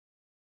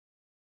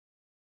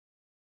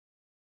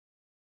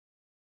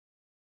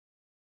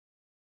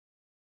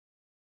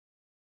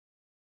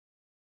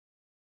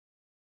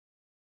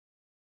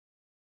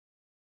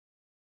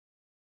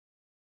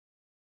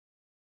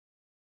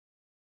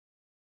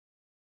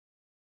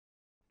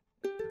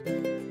Hello,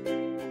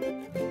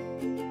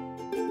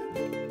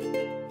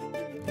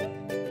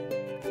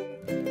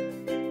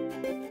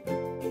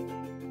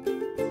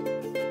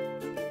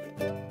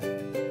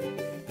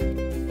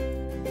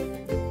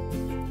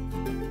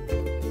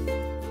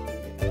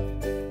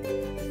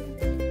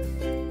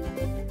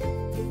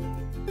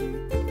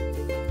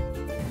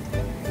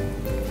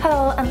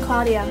 I'm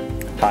Claudia.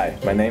 Hi,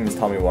 my name is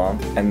Tommy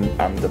Wang,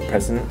 and I'm the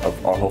president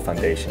of our whole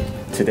foundation.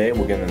 Today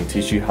we're going to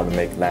teach you how to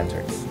make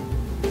lanterns.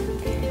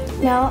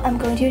 Now I'm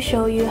going to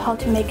show you how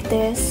to make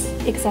this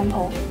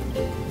example.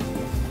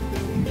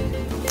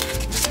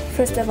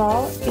 First of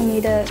all, you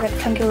need a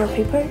rectangular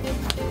paper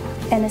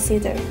and a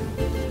scissor.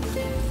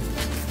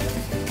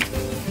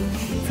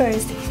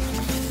 First,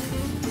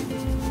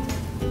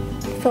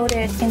 fold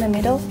it in the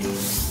middle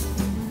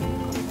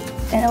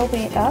and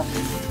open it up.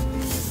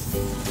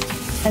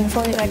 And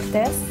fold it like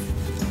this.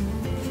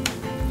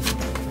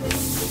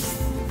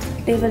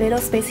 Leave a little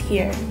space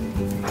here,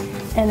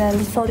 and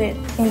then fold it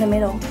in the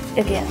middle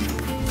again.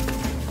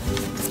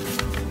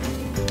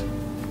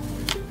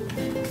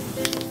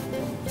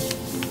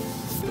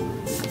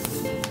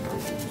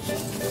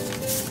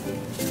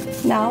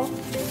 Now,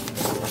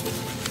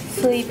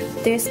 flip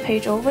this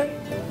page over.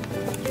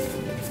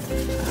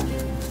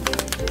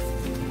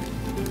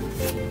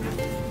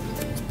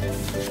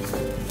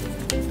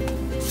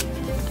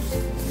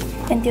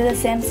 And do the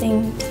same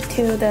thing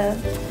to the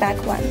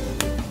back one.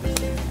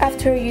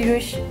 After you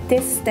reach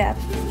this step,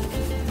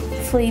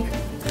 flip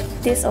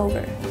this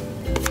over.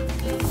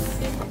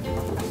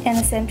 And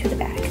the same to the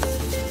back.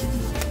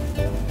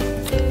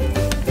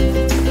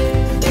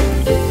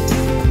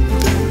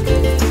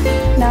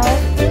 Now,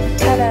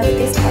 cut out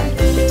this part.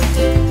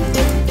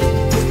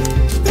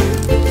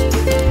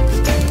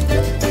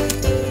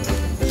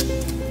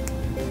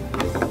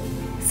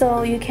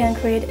 So you can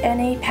create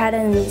any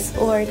patterns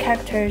or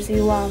characters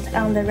you want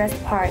on the rest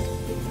part.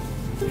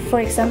 For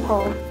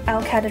example,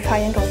 I'll cut a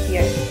triangle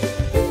here.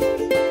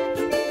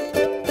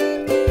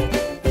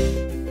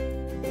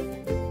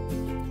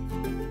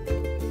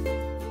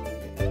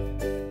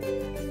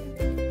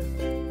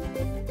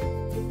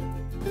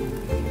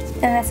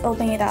 And let's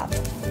open it up.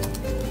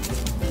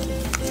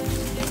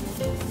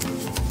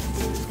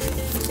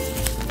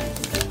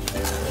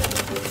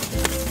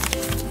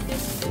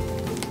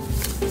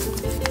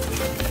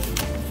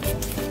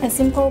 A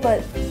simple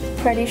but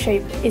pretty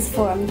shape is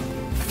formed.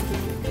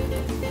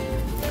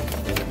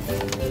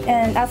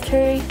 And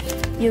after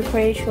you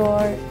create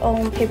your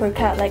own paper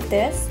cut like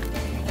this,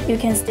 you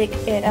can stick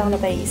it on the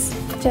base.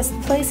 Just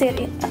place it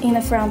in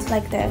the front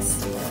like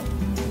this.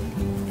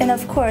 And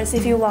of course,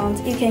 if you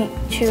want, you can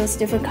choose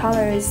different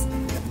colors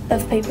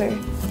of paper.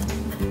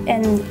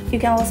 And you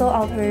can also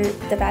alter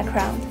the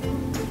background.